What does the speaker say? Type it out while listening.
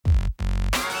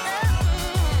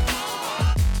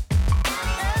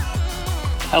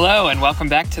Hello, and welcome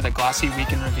back to the Glossy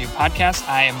Week in Review podcast.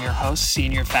 I am your host,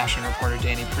 senior fashion reporter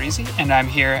Danny Parisi, and I'm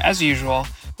here, as usual,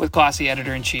 with Glossy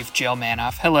editor-in-chief Jill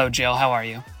Manoff. Hello, Jill. How are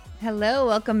you? Hello.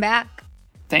 Welcome back.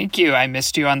 Thank you. I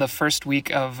missed you on the first week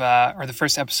of, or the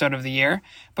first episode of the year,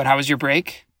 but how was your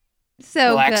break?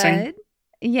 So Relaxing? good.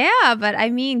 Yeah, but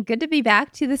I mean, good to be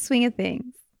back to the swing of things.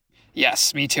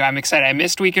 Yes, me too. I'm excited. I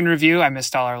missed Week in Review. I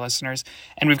missed all our listeners.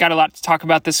 And we've got a lot to talk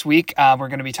about this week. We're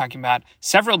going to be talking about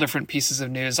several different pieces of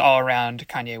news all around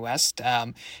Kanye West.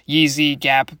 Yeezy,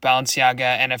 Gap,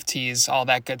 Balenciaga, NFTs, all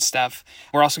that good stuff.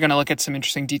 We're also going to look at some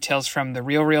interesting details from the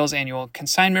RealReal's annual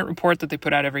consignment report that they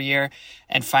put out every year.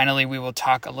 And finally, we will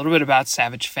talk a little bit about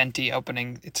Savage Fenty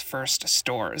opening its first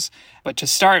stores. But to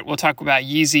start, we'll talk about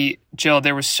Yeezy. Jill,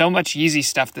 there was so much Yeezy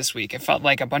stuff this week. It felt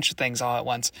like a bunch of things all at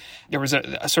once. There was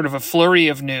a sort of a flurry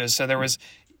of news. So there was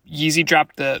Yeezy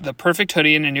dropped the perfect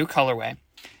hoodie in a new colorway.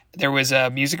 There was a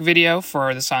music video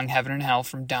for the song Heaven and Hell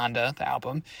from Donda, the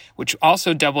album, which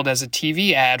also doubled as a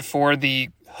TV ad for the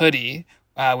hoodie,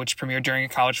 which premiered during a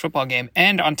college football game.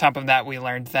 And on top of that, we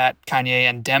learned that Kanye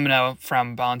and Demna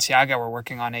from Balenciaga were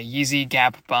working on a Yeezy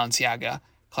Gap Balenciaga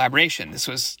collaboration. This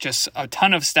was just a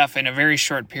ton of stuff in a very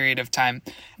short period of time.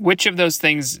 Which of those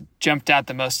things jumped out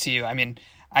the most to you? I mean,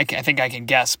 I think I can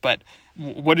guess, but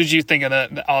what did you think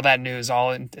of all that news,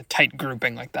 all in a tight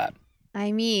grouping like that?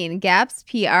 I mean, Gap's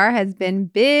PR has been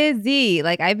busy.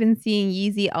 Like, I've been seeing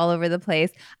Yeezy all over the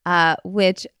place,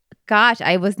 which, gosh,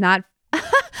 I was not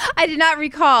I did not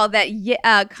recall that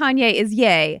Kanye is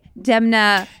Ye.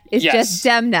 Demna is just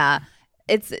Demna.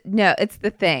 It's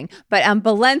the thing. But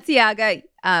Balenciaga,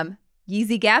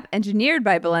 Yeezy Gap Engineered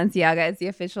by Balenciaga is the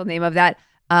official name of that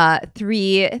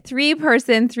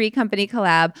three-person, three-company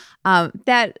collab.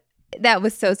 That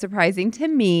was so surprising to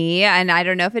me, and I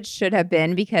don't know if it should have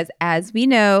been because, as we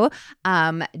know,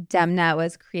 Demna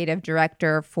was creative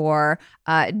director for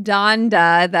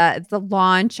Donda, the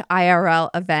launch IRL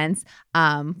events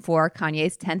for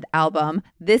Kanye's 10th album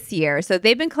this year. So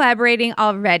they've been collaborating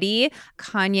already.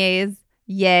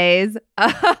 Ye's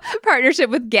partnership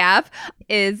with Gap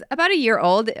is about a year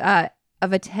old,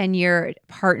 of a 10-year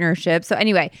partnership. So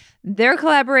anyway, they're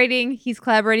collaborating. He's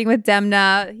collaborating with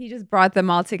Demna. He just brought them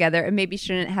all together. It maybe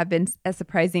shouldn't have been as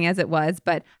surprising as it was,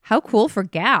 but how cool for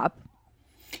Gap.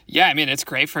 Yeah, I mean, it's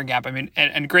great for Gap. I mean,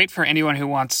 and great for anyone who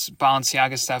wants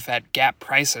Balenciaga stuff at Gap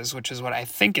prices, which is what I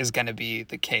think is going to be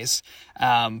the case.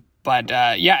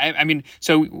 I mean,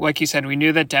 so like you said, we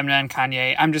knew that Demna and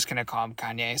Kanye, I'm just going to call him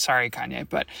Kanye. Sorry, Kanye.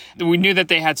 But we knew that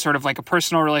they had sort of like a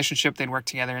personal relationship. They'd worked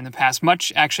together in the past,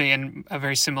 much actually in a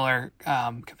very similar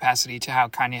capacity to how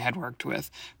Kanye had worked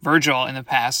with Virgil in the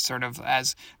past, sort of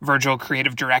as Virgil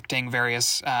creative directing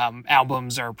various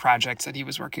albums or projects that he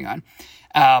was working on.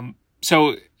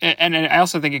 And I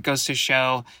also think it goes to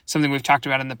show something we've talked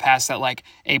about in the past, that like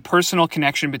a personal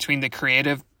connection between the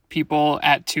creative people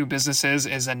at two businesses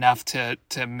is enough to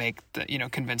make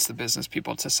convince the business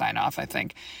people to sign off, I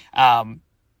think.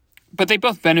 But they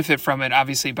both benefit from it.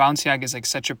 Obviously, Balenciaga is like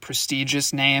such a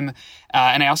prestigious name.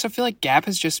 And I also feel like Gap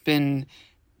has just been,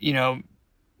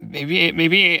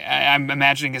 maybe I'm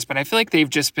imagining this, but I feel like they've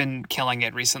just been killing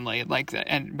it recently. Like,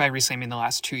 and by recently, I mean the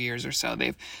last 2 years or so.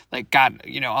 They've like got,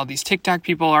 all these TikTok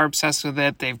people are obsessed with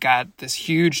it. They've got this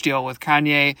huge deal with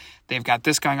Kanye. They've got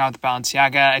this going on with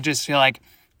Balenciaga. I just feel like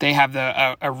they have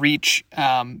a reach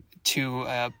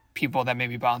to people that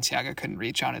maybe Balenciaga couldn't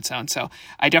reach on its own. So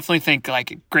I definitely think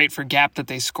like great for Gap that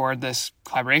they scored this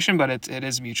collaboration, but it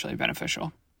is mutually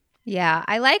beneficial. Yeah,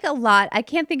 I like a lot. I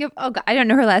can't think of, I don't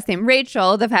know her last name.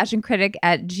 Rachel, the fashion critic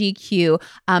at GQ.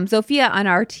 Sophia on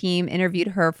our team interviewed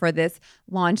her for this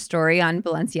launch story on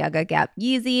Balenciaga, Gap,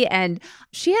 Yeezy. And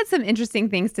she had some interesting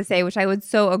things to say, which I would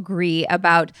so agree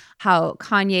about how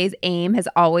Kanye's aim has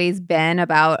always been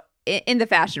about, in the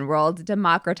fashion world,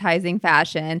 democratizing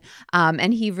fashion.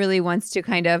 And he really wants to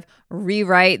kind of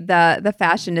rewrite the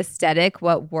fashion aesthetic,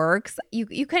 what works.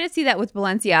 You kind of see that with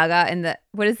Balenciaga and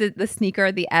the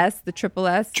sneaker, the S, the triple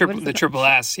S? The triple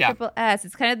S, yeah. Triple S.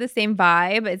 It's kind of the same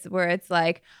vibe. It's where it's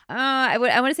like, I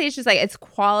want to say it's just like, it's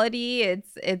quality.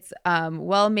 It's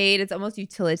well made. It's almost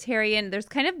utilitarian. There's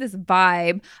kind of this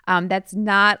vibe that's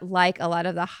not like a lot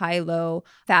of the high-low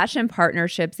fashion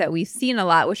partnerships that we've seen a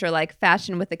lot, which are like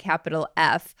fashion with a capital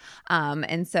F.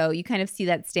 And so you kind of see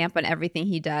that stamp on everything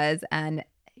he does. And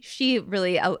she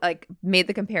really made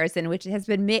the comparison, which has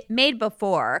been made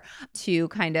before, to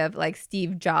kind of like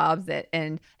Steve Jobs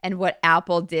and what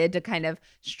Apple did to kind of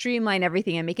streamline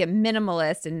everything and make it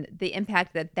minimalist, and the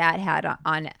impact that had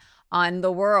on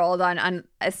the world, on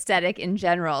aesthetic in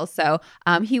general. So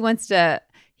he wants to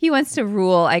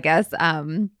rule, I guess,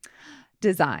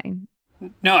 design.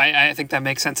 No, I think that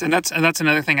makes sense. And that's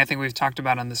another thing I think we've talked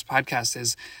about on this podcast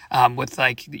is with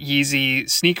like Yeezy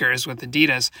sneakers with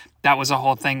Adidas, that was a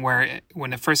whole thing where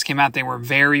when it first came out, they were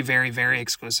very, very, very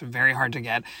exclusive, very hard to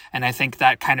get. And I think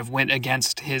that kind of went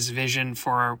against his vision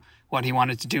for what he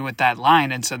wanted to do with that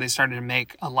line. And so they started to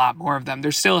make a lot more of them.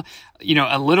 They're still,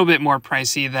 a little bit more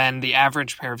pricey than the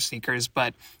average pair of sneakers,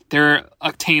 but they're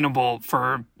attainable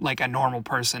for like a normal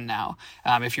person now,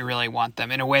 if you really want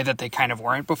them, in a way that they kind of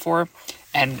weren't before.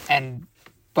 And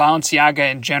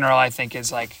Balenciaga in general, I think, is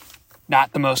like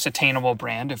not the most attainable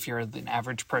brand if you're an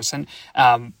average person.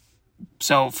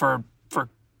 So for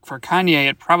Kanye,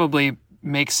 it probably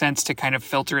makes sense to kind of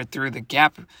filter it through the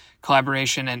Gap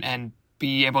collaboration and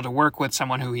be able to work with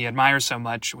someone who he admires so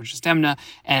much, which is Demna,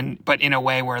 but in a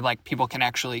way where like people can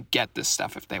actually get this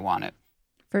stuff if they want it.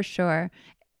 For sure.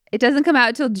 It doesn't come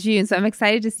out till June, so I'm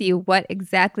excited to see what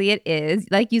exactly it is.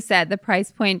 Like you said, the price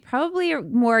point probably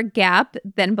more Gap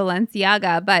than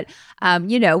Balenciaga, but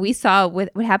we saw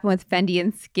what happened with Fenty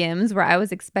and Skims, where I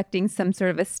was expecting some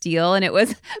sort of a steal, and it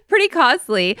was pretty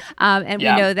costly. We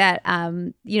know that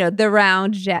the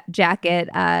round jacket,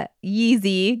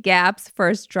 Yeezy Gap's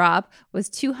first drop was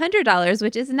 $200,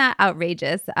 which is not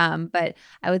outrageous, but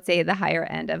I would say the higher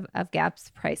end of Gap's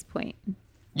price point.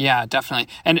 Yeah, definitely.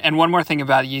 And one more thing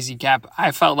about Yeezy Gap,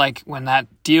 I felt like when that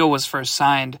deal was first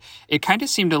signed, it kind of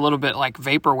seemed a little bit like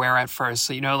vaporware at first.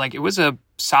 So, like it was a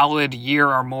solid year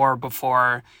or more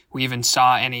before we even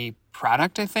saw any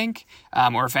product, I think,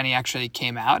 or if any actually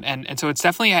came out. And so it's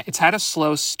had a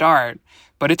slow start,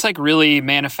 but it's like really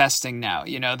manifesting now.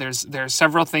 There's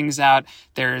several things out.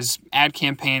 There's ad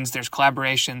campaigns, there's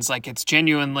collaborations. Like it's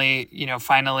genuinely,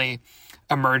 finally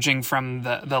emerging from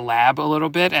the lab a little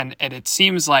bit, and it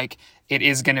seems like it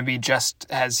is going to be just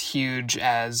as huge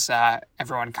as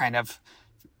everyone kind of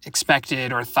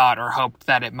expected or thought or hoped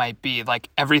that it might be. Like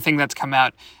everything that's come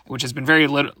out, which has been very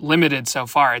limited so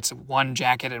far, it's one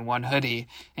jacket and one hoodie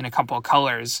in a couple of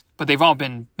colors, but they've all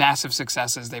been massive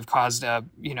successes. They've caused a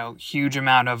huge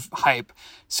amount of hype.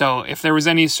 So if there was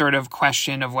any sort of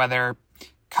question of whether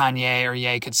Kanye or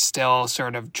Ye could still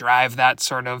sort of drive that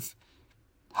sort of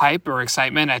hype or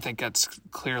excitement, I think that's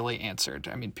clearly answered.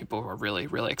 I mean, people were really,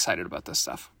 really excited about this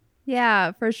stuff.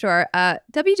 Yeah, for sure.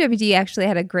 WWD actually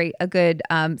had a good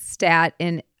stat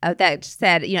in that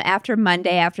said, after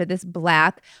Monday, after this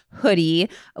black hoodie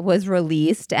was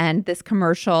released and this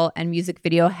commercial and music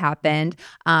video happened,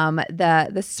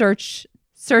 the search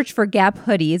for Gap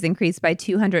hoodies increased by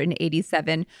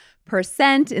 287%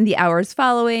 in the hours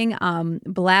following.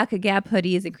 Black Gap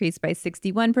hoodies increased by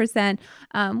 61%,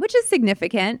 which is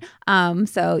significant.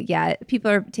 So yeah, people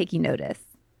are taking notice.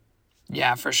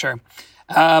 Yeah, for sure.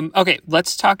 Okay,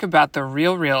 let's talk about the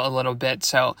RealReal a little bit.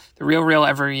 So the RealReal,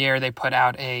 every year they put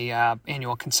out a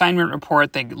annual consignment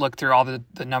report. They look through all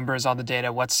the numbers, all the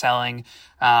data, what's selling,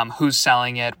 who's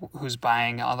selling it, who's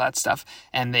buying, all that stuff.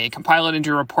 And they compile it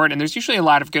into a report. And there's usually a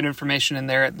lot of good information in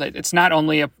there. It's not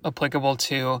only applicable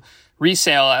to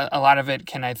resale. A lot of it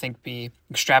can, I think, be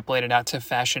extrapolated out to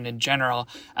fashion in general.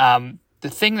 The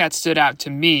thing that stood out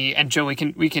to me, and Jill, we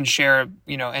can share,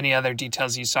 any other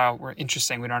details you saw were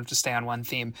interesting. We don't have to stay on one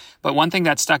theme. But one thing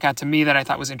that stuck out to me that I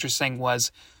thought was interesting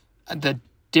was the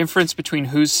difference between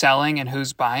who's selling and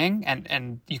who's buying.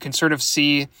 And you can sort of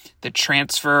see the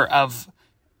transfer of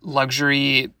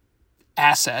luxury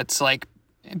assets like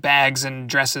bags and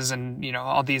dresses and,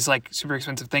 all these like super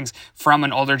expensive things from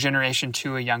an older generation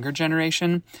to a younger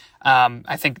generation.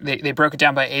 I think they broke it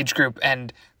down by age group,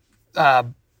 and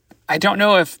I don't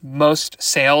know if most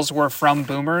sales were from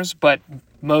boomers, but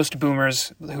most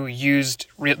boomers who used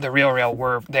the RealReal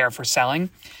were there for selling.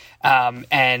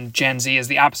 And Gen Z is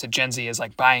the opposite. Gen Z is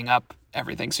like buying up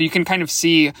everything. So you can kind of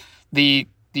see the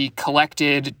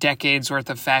collected decades worth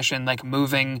of fashion like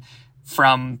moving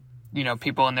from,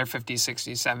 people in their 50s,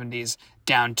 60s, 70s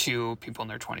down to people in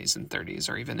their 20s and 30s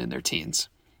or even in their teens.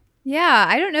 Yeah,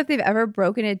 I don't know if they've ever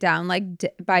broken it down like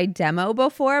by demo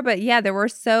before, but yeah, there were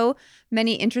so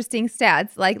many interesting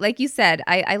stats. Like you said,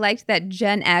 I liked that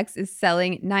Gen X is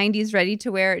selling 90s ready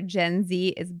to wear, Gen Z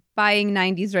is buying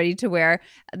 90s ready to wear,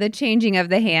 the changing of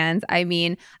the hands. I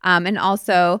mean, and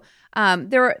also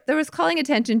there was calling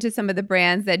attention to some of the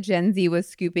brands that Gen Z was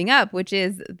scooping up, which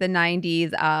is the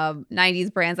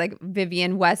 90s brands like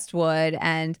Vivienne Westwood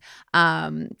and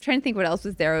trying to think what else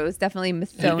was there. It was definitely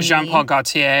Missoni. Jean-Paul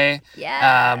Gaultier,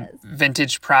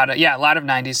 vintage Prada. Yeah, a lot of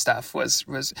 90s stuff was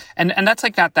and that's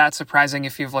like not that surprising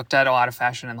if you've looked at a lot of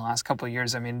fashion in the last couple of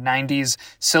years. I mean, 90s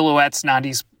silhouettes,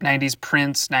 90s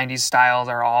prints, 90s styles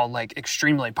are all like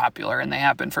extremely popular, and they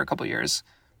have been for a couple of years.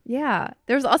 Yeah.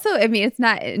 There's also, I mean, it's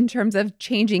not in terms of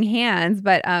changing hands,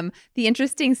 but the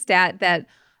interesting stat that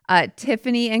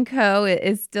Tiffany and Co.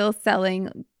 is still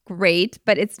selling great,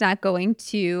 but it's not going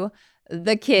to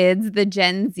the kids, the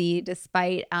Gen Z,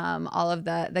 despite all of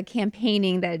the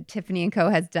campaigning that Tiffany and Co.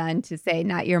 has done to say,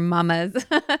 not your mama's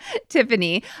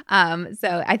Tiffany.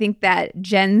 So I think that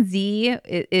Gen Z,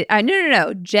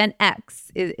 no, Gen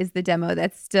X is the demo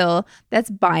that's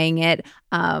buying it.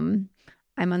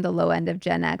 I'm on the low end of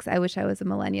Gen X. I wish I was a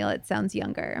millennial. It sounds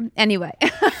younger. Anyway.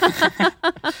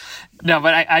 No,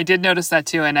 but I did notice that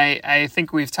too. And I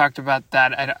think we've talked about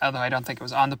that, although I don't think it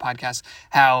was on the podcast,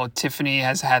 how Tiffany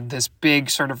has had this big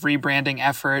sort of rebranding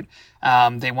effort.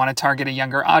 They want to target a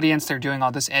younger audience. They're doing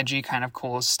all this edgy kind of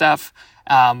cool stuff.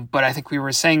 But I think we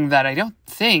were saying that I don't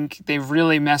think they've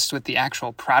really messed with the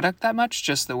actual product that much,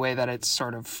 just the way that it's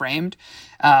sort of framed.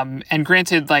 And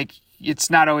granted, like,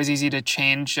 it's not always easy to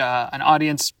change an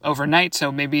audience overnight.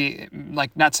 So maybe,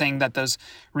 like, not saying that those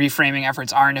reframing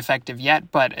efforts aren't effective yet,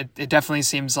 but it definitely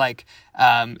seems like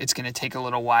it's going to take a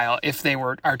little while. If they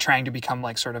are trying to become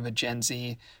like sort of a Gen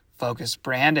Z focused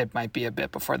brand, it might be a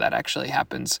bit before that actually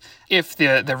happens. If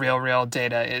the RealReal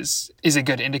data is a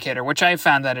good indicator, which I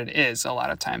found that it is a lot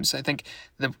of times. I think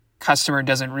the customer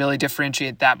doesn't really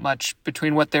differentiate that much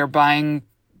between what they're buying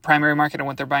primary market and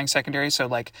what they're buying secondary. So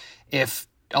like if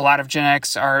a lot of Gen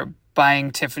X are buying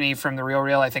Tiffany from the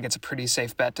RealReal, I think it's a pretty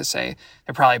safe bet to say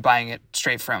they're probably buying it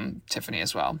straight from Tiffany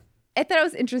as well. I thought it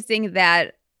was interesting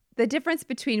that the difference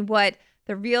between what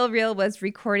the RealReal was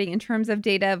recording in terms of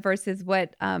data versus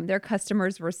what their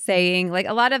customers were saying, like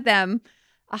a lot of them,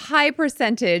 a high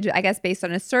percentage, I guess, based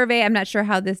on a survey, I'm not sure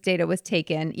how this data was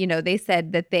taken. You know, they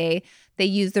said that they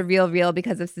use the RealReal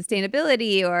because of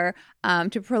sustainability or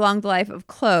to prolong the life of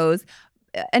clothes.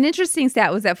 An interesting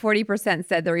stat was that 40%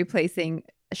 said they're replacing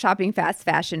shopping fast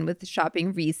fashion with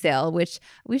shopping resale, which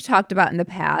we've talked about in the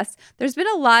past. There's been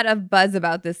a lot of buzz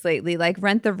about this lately. Like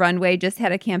Rent the Runway just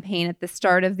had a campaign at the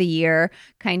start of the year,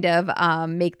 kind of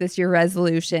make this your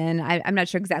resolution. I'm not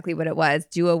sure exactly what it was.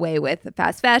 Do away with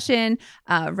fast fashion,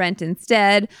 rent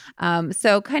instead.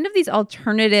 So kind of these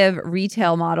alternative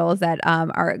retail models that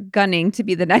are gunning to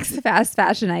be the next fast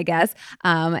fashion, I guess.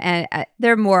 And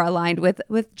they're more aligned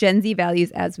with Gen Z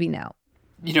values, as we know.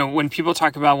 You know, when people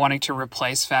talk about wanting to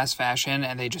replace fast fashion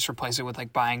and they just replace it with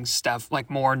like buying stuff, like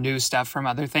more new stuff from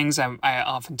other things, I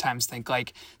oftentimes think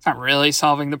like it's not really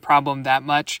solving the problem that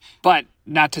much. But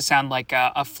not to sound like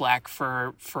a flack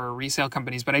for resale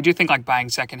companies, but I do think like buying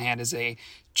secondhand is a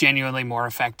genuinely more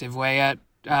effective way at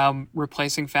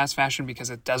replacing fast fashion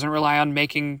because it doesn't rely on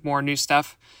making more new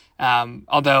stuff.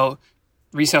 Although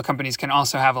resale companies can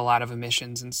also have a lot of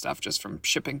emissions and stuff just from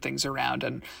shipping things around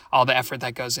and all the effort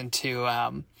that goes into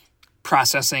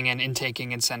processing and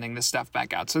intaking and sending this stuff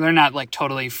back out. So they're not like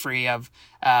totally free of,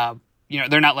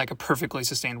 they're not like a perfectly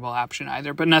sustainable option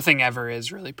either, but nothing ever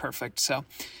is really perfect. So,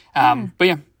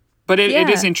 but it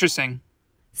is interesting.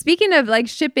 Speaking of like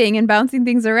shipping and bouncing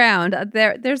things around,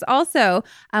 there's also,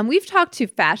 we've talked to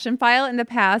Fashionphile in the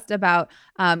past about,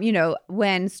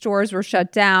 when stores were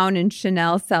shut down and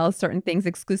Chanel sells certain things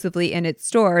exclusively in its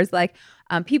stores, like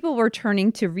people were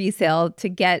turning to resale to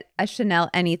get a Chanel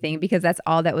anything because that's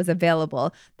all that was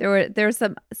available. There's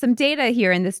some data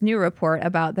here in this new report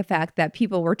about the fact that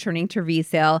people were turning to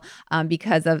resale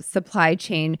because of supply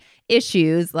chain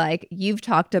issues. Like you've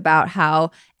talked about how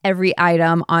every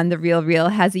item on the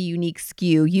RealReal has a unique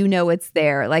SKU. You know it's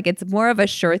there. Like it's more of a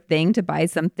sure thing to buy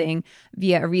something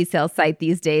via a resale site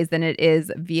these days than it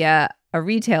is via a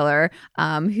retailer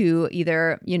who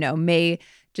either, may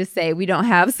just say we don't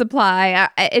have supply.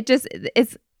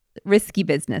 It's risky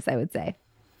business, I would say.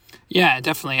 Yeah,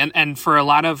 definitely. And for a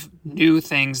lot of new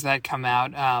things that come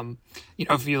out,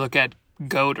 if you look at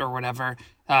GOAT or whatever,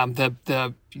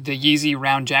 the Yeezy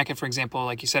round jacket, for example,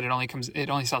 like you said, it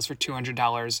only sells for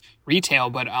 $200 retail,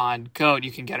 but on GOAT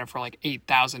you can get it for like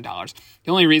 $8,000.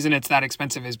 The only reason it's that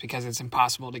expensive is because it's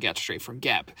impossible to get straight from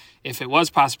Gap. If it was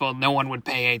possible, no one would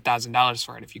pay $8,000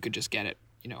 for it if you could just get it,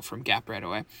 from Gap right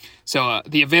away. So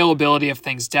the availability of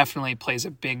things definitely plays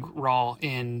a big role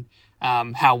in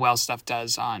how well stuff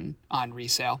does on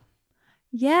resale.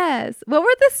 Yes. What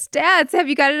were the stats? Have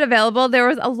you got it available? There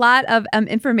was a lot of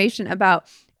information about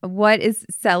what is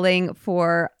selling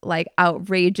for like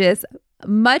outrageous,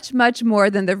 much, much more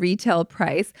than the retail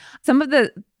price. Some of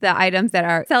the items that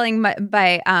are selling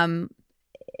by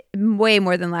way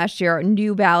more than last year are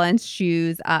New Balance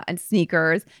shoes and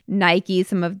sneakers, Nike,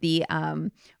 some of the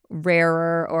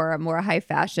rarer or more high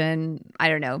fashion,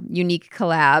 unique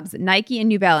collabs. Nike and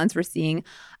New Balance were seeing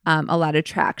a lot of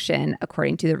traction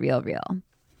according to the RealReal.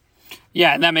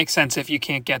 Yeah, and that makes sense. If you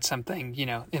can't get something,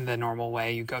 in the normal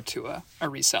way, you go to a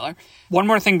reseller. One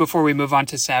more thing before we move on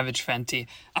to Savage Fenty.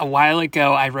 A while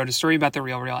ago, I wrote a story about the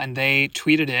RealReal, and they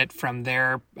tweeted it from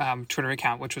their Twitter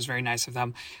account, which was very nice of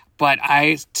them. But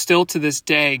I still to this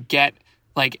day get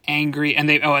angry, and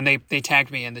they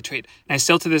tagged me in the tweet. And I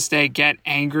still to this day get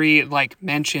angry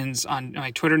mentions on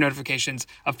my Twitter notifications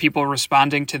of people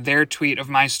responding to their tweet of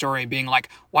my story being like,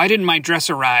 why didn't my dress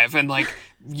arrive? And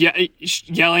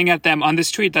yelling at them on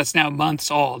this tweet that's now months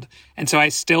old. And so I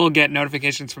still get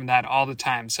notifications from that all the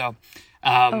time. So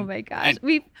oh my gosh.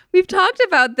 We've talked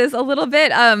about this a little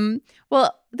bit.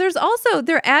 Well, there's also,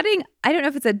 they're adding, I don't know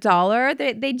if it's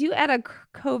 $1. They do add a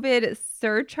COVID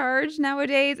surcharge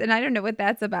nowadays, and I don't know what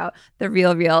that's about, the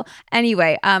RealReal.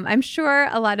 Anyway, I'm sure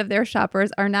a lot of their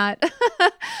shoppers are not,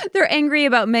 they're angry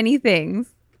about many things.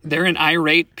 They're an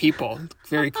irate people,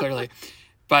 very clearly.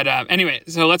 But anyway,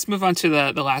 so let's move on to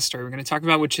the last story we're going to talk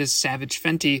about, which is Savage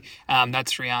Fenty.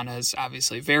 That's Rihanna's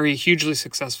obviously very hugely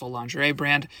successful lingerie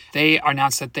brand. They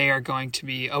announced that they are going to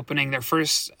be opening their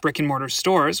first brick and mortar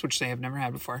stores, which they have never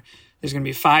had before. There's going to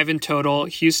be 5 in total: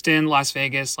 Houston, Las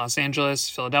Vegas, Los Angeles,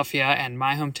 Philadelphia, and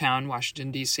my hometown,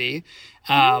 Washington, D.C.,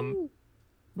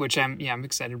 which I'm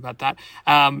excited about that.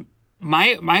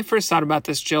 My first thought about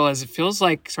this, Jill, is it feels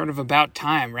like sort of about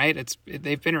time, right?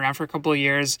 They've been around for a couple of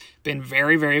years, been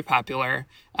very, very popular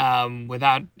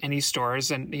without any stores.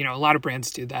 And, a lot of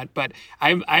brands do that. But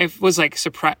I was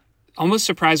almost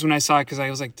surprised when I saw it, because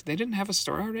I was like, they didn't have a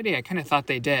store already? I kind of thought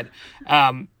they did.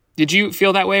 Did you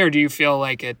feel that way, or do you feel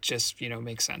like it just,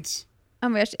 makes sense? Oh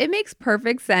my gosh, it makes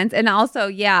perfect sense. And also,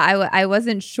 I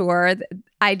wasn't sure.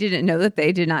 I didn't know that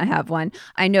they did not have one.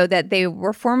 I know that they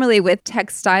were formerly with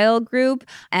Textile Group,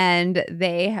 and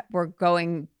they were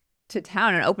going to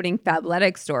town and opening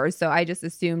Fabletics stores. So I just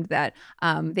assumed that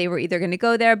they were either going to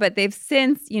go there, but they've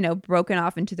since, broken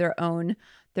off into their own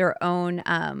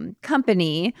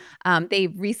company. They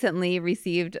recently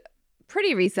received,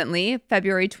 pretty recently,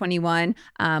 February 21,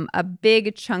 a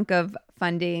big chunk of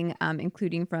funding,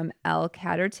 including from L.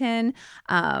 Catterton.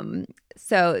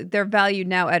 So they're valued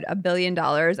now at $1 billion.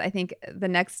 I think the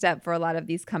next step for a lot of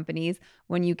these companies,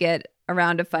 when you get a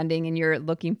round of funding and you're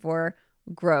looking for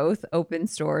growth, open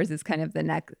stores is kind of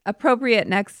the appropriate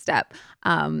next step.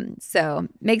 So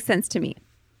makes sense to me.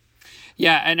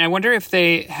 Yeah, and I wonder if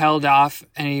they held off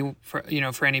for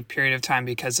any period of time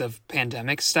because of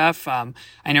pandemic stuff. I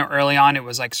know early on it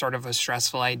was sort of a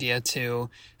stressful idea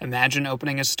to imagine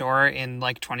opening a store in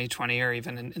 2020 or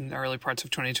even in the early parts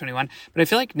of 2021. But I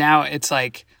feel like now it's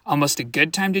almost a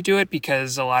good time to do it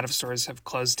because a lot of stores have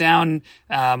closed down.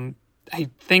 I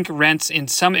think rents in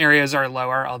some areas are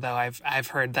lower, although I've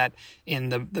heard that in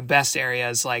the best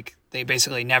areas, they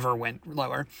basically never went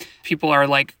lower. People are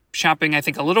shopping, I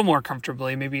think, a little more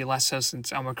comfortably, maybe less so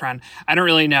since Omicron. I don't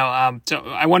really know. So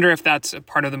I wonder if that's a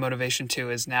part of the motivation too,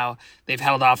 is now they've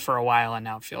held off for a while and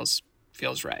now it feels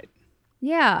right.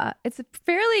 Yeah, it's a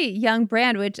fairly young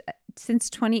brand, which since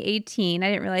 2018, I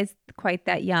didn't realize quite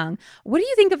that young. What do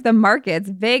you think of the markets?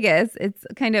 Vegas, it's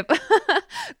kind of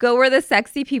go where the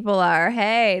sexy people are.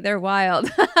 Hey, they're wild.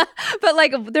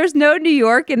 But there's no New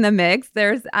York in the mix.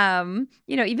 There's,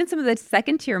 even some of the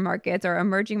second tier markets or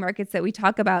emerging markets that we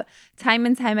talk about time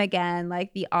and time again,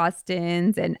 like the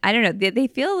Austins. And I don't know, they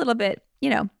feel a little bit,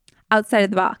 outside of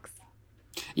the box.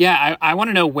 Yeah, I want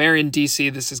to know where in D.C.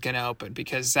 this is going to open,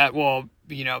 because that will,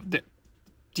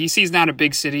 D.C. is not a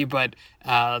big city, but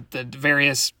the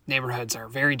various neighborhoods are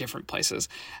very different places.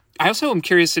 I also am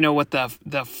curious to know what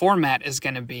the format is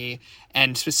going to be,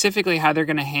 and specifically how they're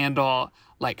going to handle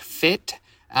fit.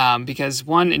 Because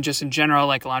one, and just in general,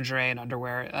 lingerie and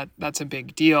underwear, that's a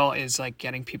big deal, is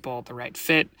getting people the right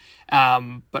fit.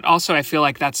 But also I feel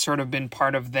like that's sort of been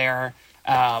part of their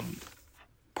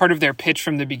pitch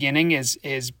from the beginning is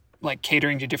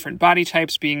catering to different body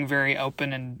types, being very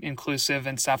open and inclusive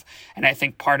and stuff. And I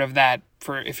think part of that,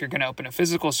 for if you're going to open a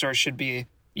physical store, should be,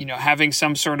 having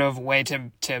some sort of way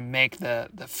to make the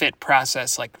fit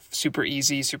process super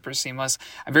easy, super seamless.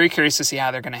 I'm very curious to see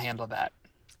how they're going to handle that.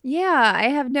 Yeah, I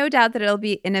have no doubt that it'll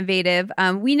be innovative.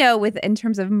 We know in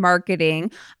terms of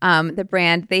marketing, the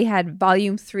brand, they had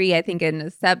volume 3, I think in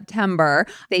September.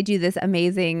 They do this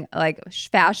amazing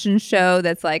fashion show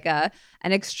that's an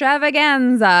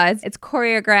extravaganza. It's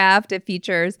choreographed. It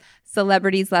features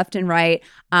celebrities left and right.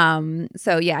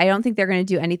 So yeah, I don't think they're going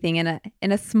to do anything in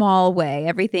a small way.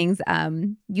 Everything's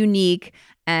unique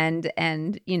and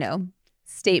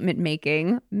statement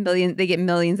making. They get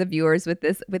millions of viewers with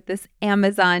this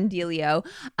Amazon dealio.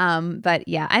 But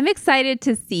yeah, I'm excited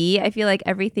to see. I feel like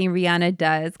everything Rihanna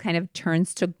does kind of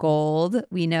turns to gold.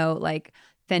 We know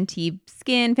Fenty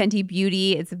Skin, Fenty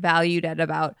Beauty. It's valued at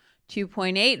about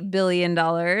 $2.8 billion.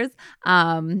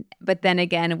 But then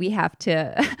again, we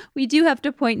do have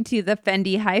to point to the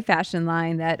Fendi high fashion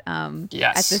line that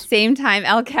yes. At the same time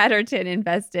Al Catterton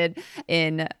invested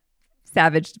in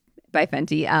Savage by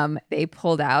Fenty. They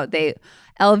pulled out.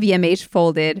 LVMH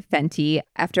folded Fenty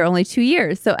after only 2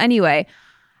 years. So anyway,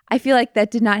 I feel like that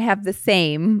did not have the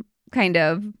same kind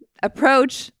of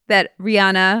approach that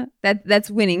Rihanna,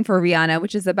 that's winning for Rihanna,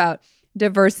 which is about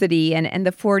diversity and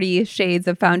the 40 shades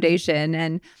of foundation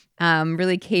and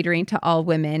really catering to all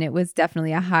women. It was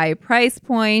definitely a high price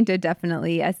point,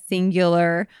 definitely a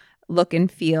singular look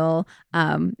and feel.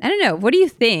 I don't know. What do you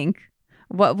think?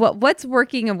 What's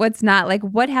working and what's not? Like,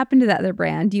 what happened to that other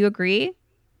brand? Do you agree?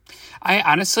 I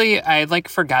honestly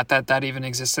forgot that even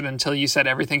existed until you said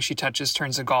everything she touches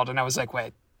turns to gold. And I was like,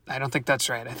 wait, I don't think that's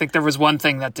right. I think there was one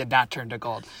thing that did not turn to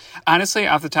gold. Honestly,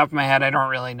 off the top of my head, I don't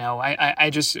really know.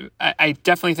 I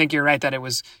definitely think you're right that it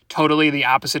was totally the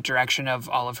opposite direction of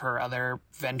all of her other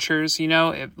ventures.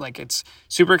 It's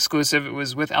super exclusive. It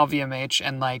was with LVMH.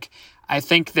 And I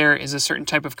think there is a certain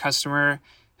type of customer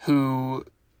who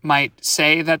might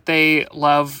say that they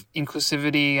love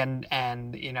inclusivity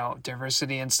and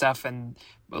diversity and stuff, and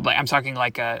I'm talking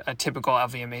like a typical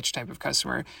LVMH type of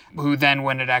customer who then,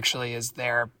 when it actually is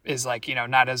there, is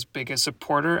not as big a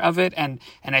supporter of it. And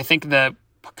I think the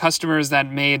customers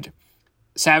that made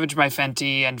Savage by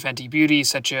Fenty and Fenty Beauty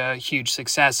such a huge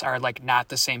success are not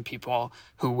the same people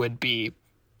who would be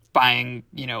buying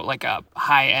a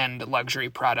high-end luxury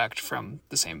product from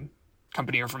the same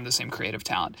company or from the same creative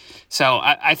talent. So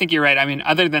I think you're right. I mean,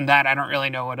 other than that, I don't really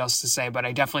know what else to say, but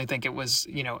I definitely think it was,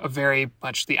 a very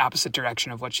much the opposite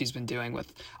direction of what she's been doing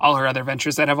with all her other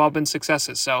ventures that have all been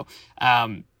successes. So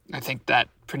I think that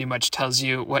pretty much tells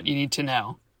you what you need to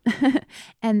know.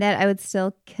 And that I would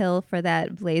still kill for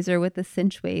that blazer with the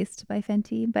cinch waist by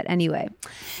Fenty. But anyway,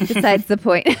 besides the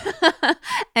point.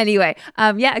 Anyway,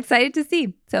 excited to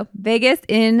see. So Vegas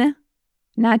in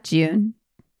not June,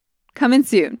 coming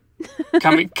soon.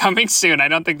 coming soon. I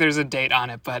don't think there's a date on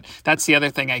it, but that's the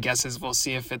other thing, I guess, is we'll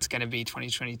see if it's going to be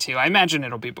 2022. I imagine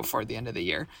it'll be before the end of the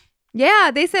year. Yeah,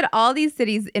 they said all these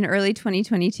cities in early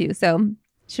 2022, so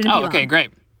shouldn't be long. Okay,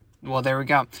 great. Well, there we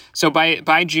go. So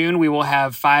by June, we will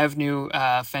have 5 new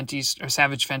Fenty or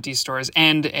Savage Fenty stores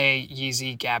and a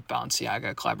Yeezy Gap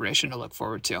Balenciaga collaboration to look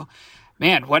forward to.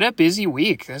 Man, what a busy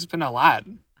week. There's been a lot.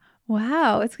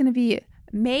 Wow, it's going to be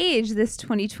Mage this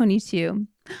 2022.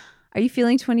 Are you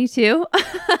feeling 22?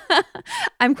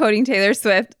 I'm quoting Taylor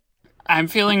Swift. I'm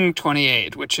feeling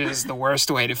 28, which is the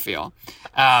worst way to feel.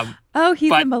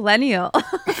 He's a millennial.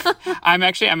 I'm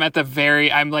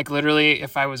literally,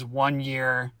 if I was 1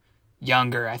 year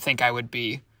younger, I think I would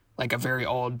be a very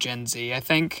old Gen Z, I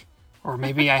think. Or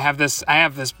maybe I have this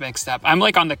mixed up. I'm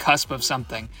on the cusp of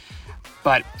something.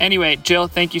 But anyway, Jill,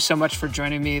 thank you so much for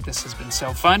joining me. This has been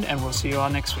so fun, and we'll see you all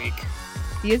next week.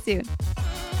 See you soon.